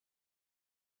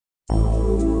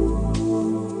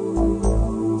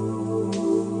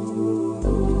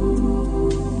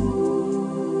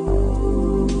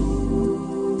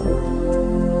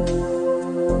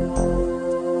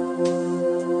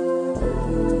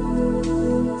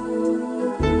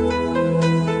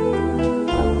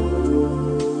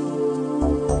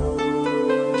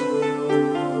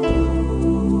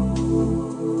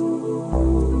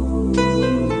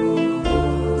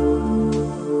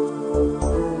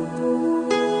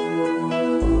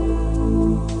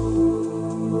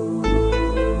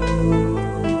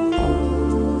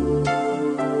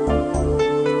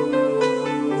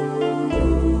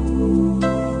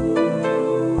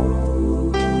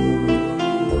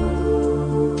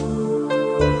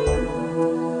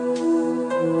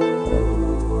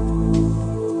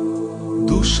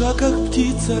Душа, как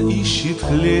птица, ищет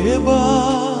хлеба,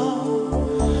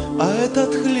 а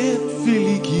этот хлеб —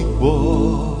 великий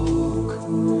Бог.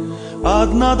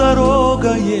 Одна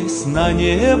дорога есть на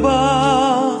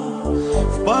небо,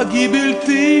 в погибель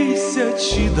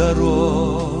тысячи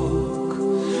дорог.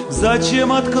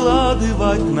 Зачем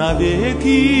откладывать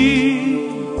навеки?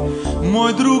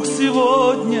 Мой друг,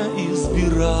 сегодня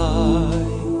избирай.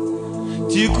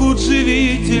 Текут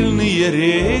живительные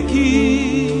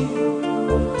реки,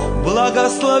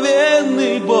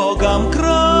 благословенный Богом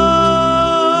край.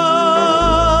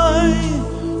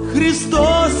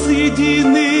 Христос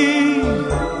единый,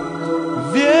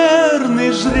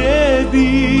 верный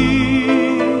жребий,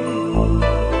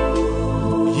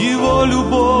 Его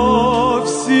любовь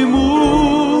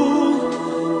всему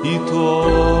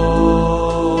итог.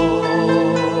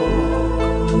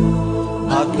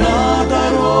 Одна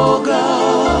дорога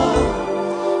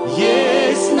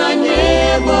есть на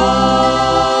небо,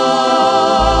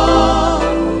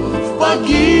 в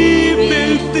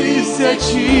погибель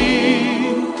тысячи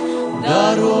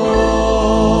дорог.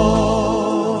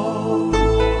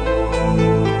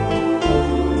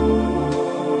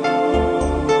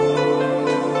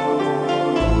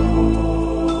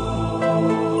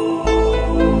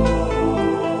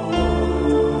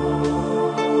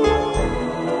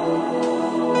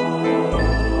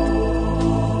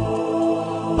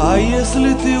 А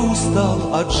если ты устал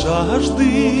от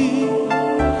жажды,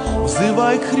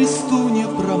 взывай к Христу, не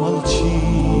промолчи.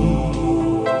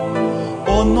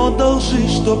 Он отдал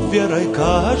жизнь, чтоб верой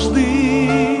каждый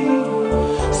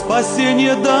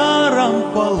спасение даром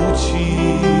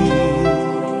получил.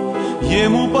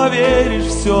 Ему поверишь,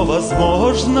 все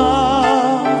возможно,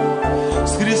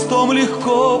 с Христом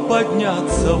легко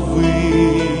подняться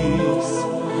ввысь.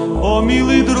 О,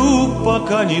 милый друг,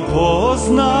 пока не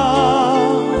поздно,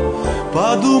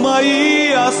 подумай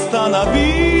и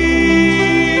остановись.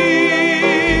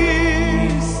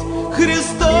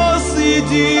 Христос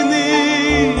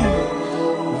единый,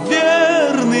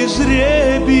 верный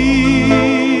жребий,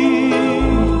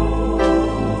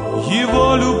 Его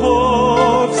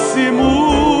любовь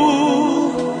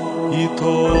всему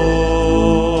итог.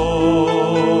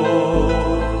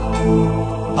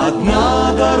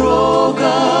 Одна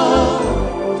дорога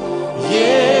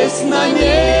есть на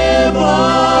небо,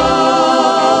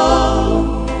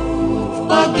 в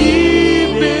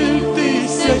погибель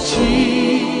тысячи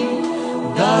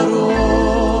дорог.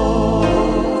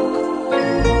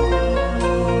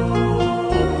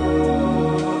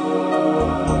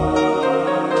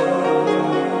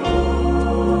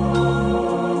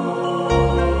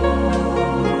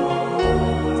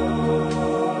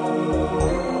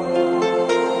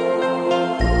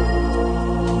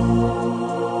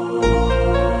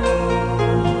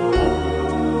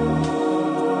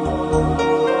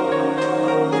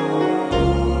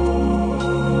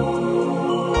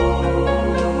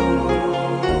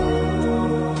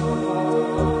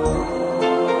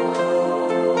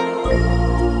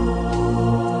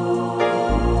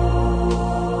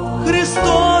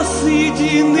 Христос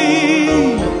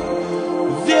единый,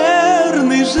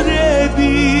 верный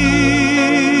жребий,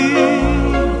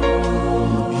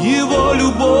 Его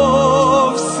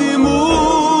любовь всему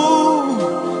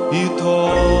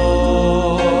итог.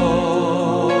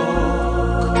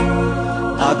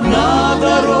 Одна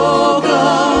дорога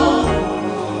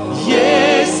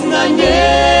есть на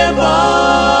небо,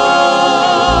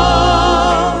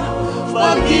 в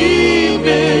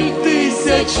погибель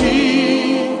тысячи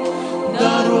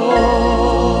дорог.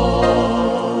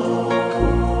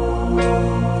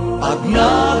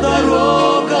 Одна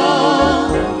дорога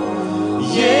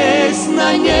есть на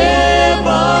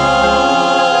небо,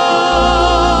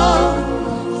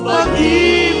 в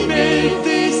погибель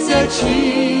тысячи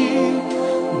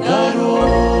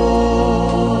дорог.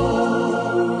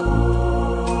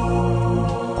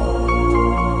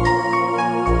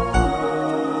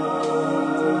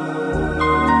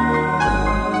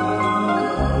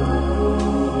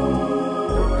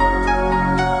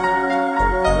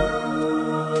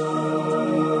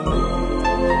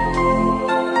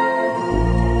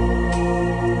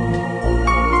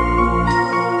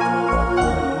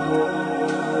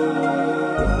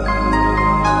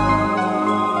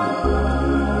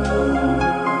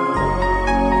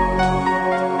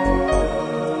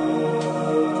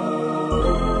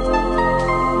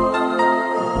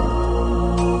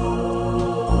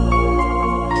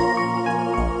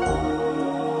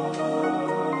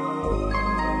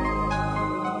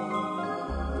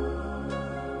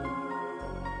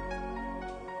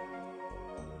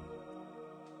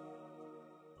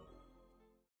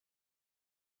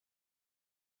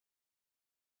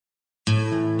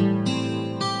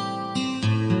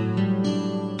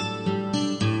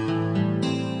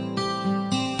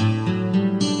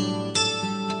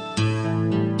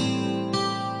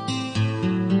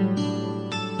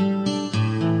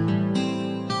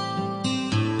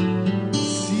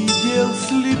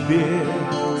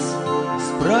 слепец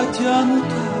с протянутой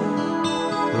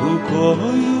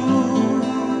рукою,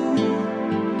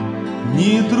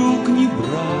 ни друг, ни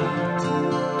брат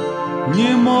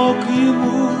не мог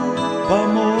ему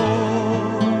помочь.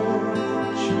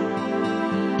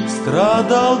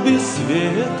 Страдал без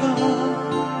света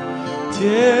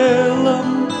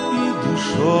телом и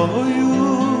душою.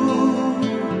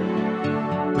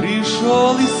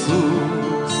 Пришел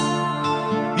Иисус,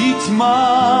 и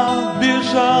тьма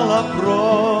бежала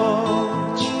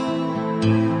прочь.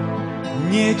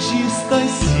 Нечистой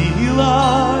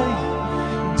силой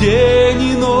день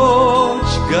и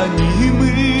ночь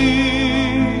гонимый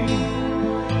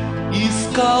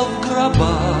искал в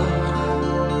гробах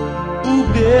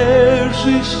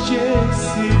убежище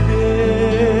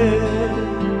себе,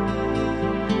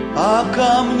 а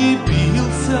камни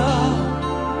бился,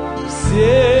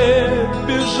 все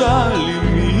бежали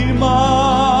мимо.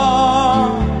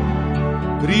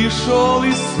 Пришел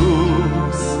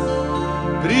Иисус,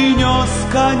 принес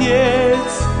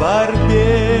конец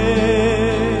борьбе.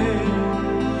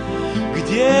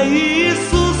 Где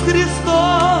Иисус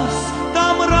Христос,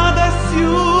 там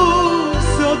радостью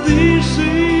все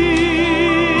дышит.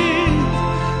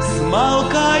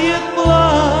 Смолкает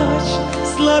плач,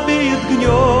 слабеет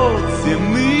гнет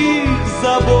земных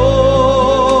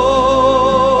забот.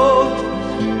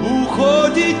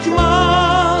 Уходит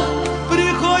тьма,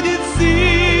 приходит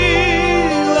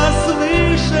сила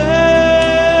свыше.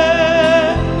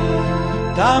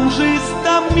 Там жизнь,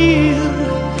 там мир,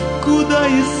 куда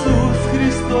Иисус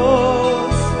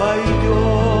Христос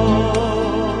войдет.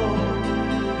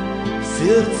 В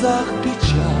сердцах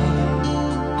печаль,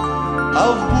 а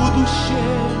в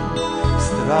будущем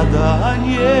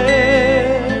страдание.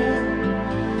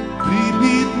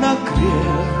 Прибит на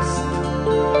крест,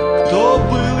 кто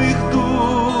был их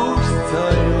душ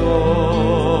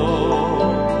царем.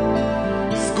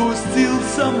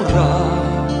 Сгустился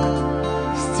мрак,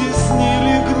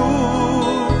 стеснили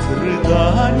грудь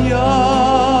рыдания.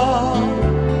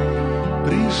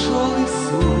 Пришел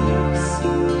Иисус,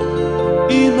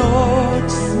 и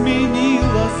ночь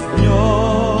сменилась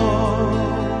днем.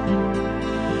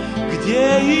 Где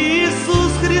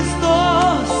Иисус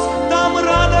Христос, там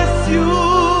радостью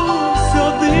все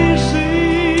дышит.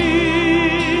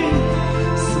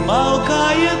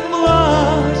 Смолкает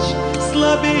плач,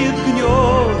 слабеет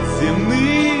гнет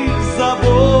земных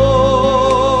забот.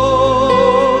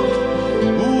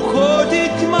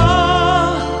 Уходит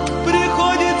тьма,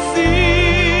 приходит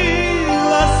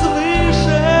сила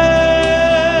свыше.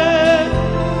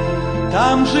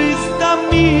 Там жизнь, там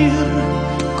мир,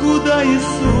 куда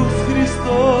Иисус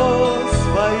Христос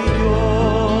войдет.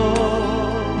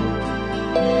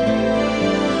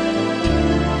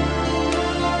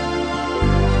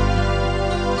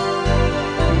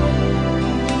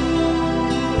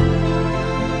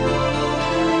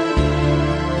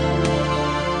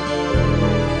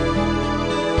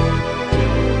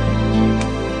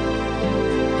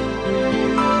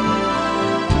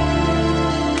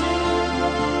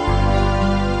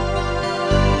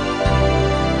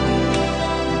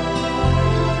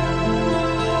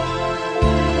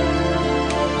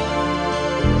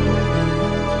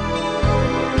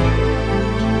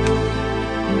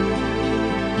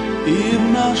 И в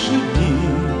наши дни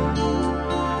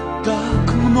так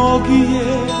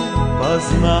многие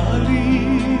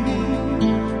познали,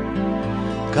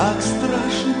 как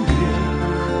страшен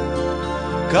грех,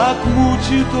 как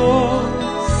мучит он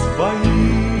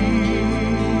своих.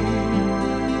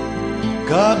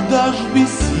 Когда ж в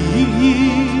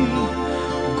бессилии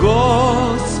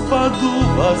Господу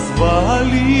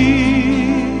возвали,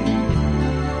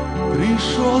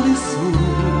 пришел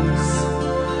Иисус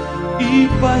и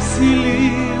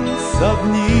поселился в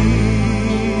них.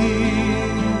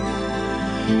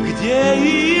 Где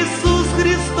Иисус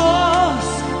Христос,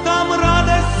 там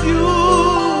радостью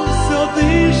все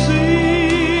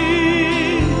дышит.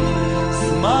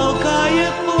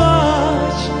 Смолкает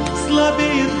плач,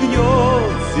 слабеет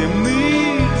гнет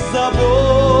земных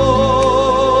забот.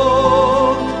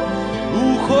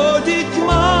 Уходит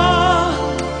тьма,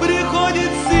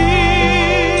 приходит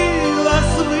сила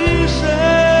свыше.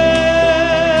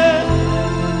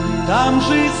 Там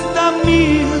жизнь, там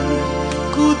мир,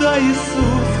 куда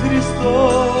Иисус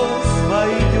Христос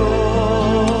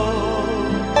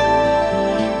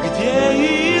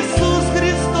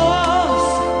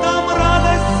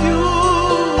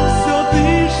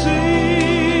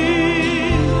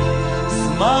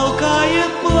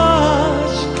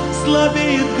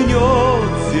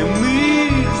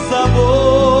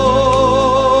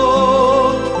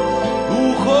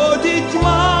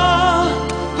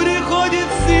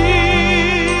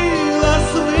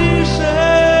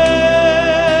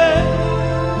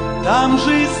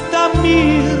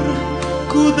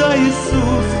куда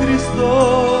Иисус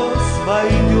Христос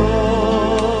войдет.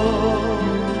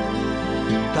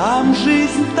 Там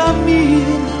жизнь, там мир,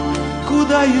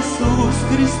 куда Иисус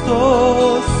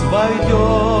Христос войдет.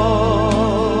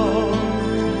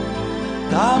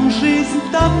 Там жизнь,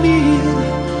 там мир,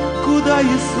 куда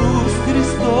Иисус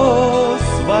Христос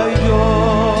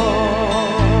войдет.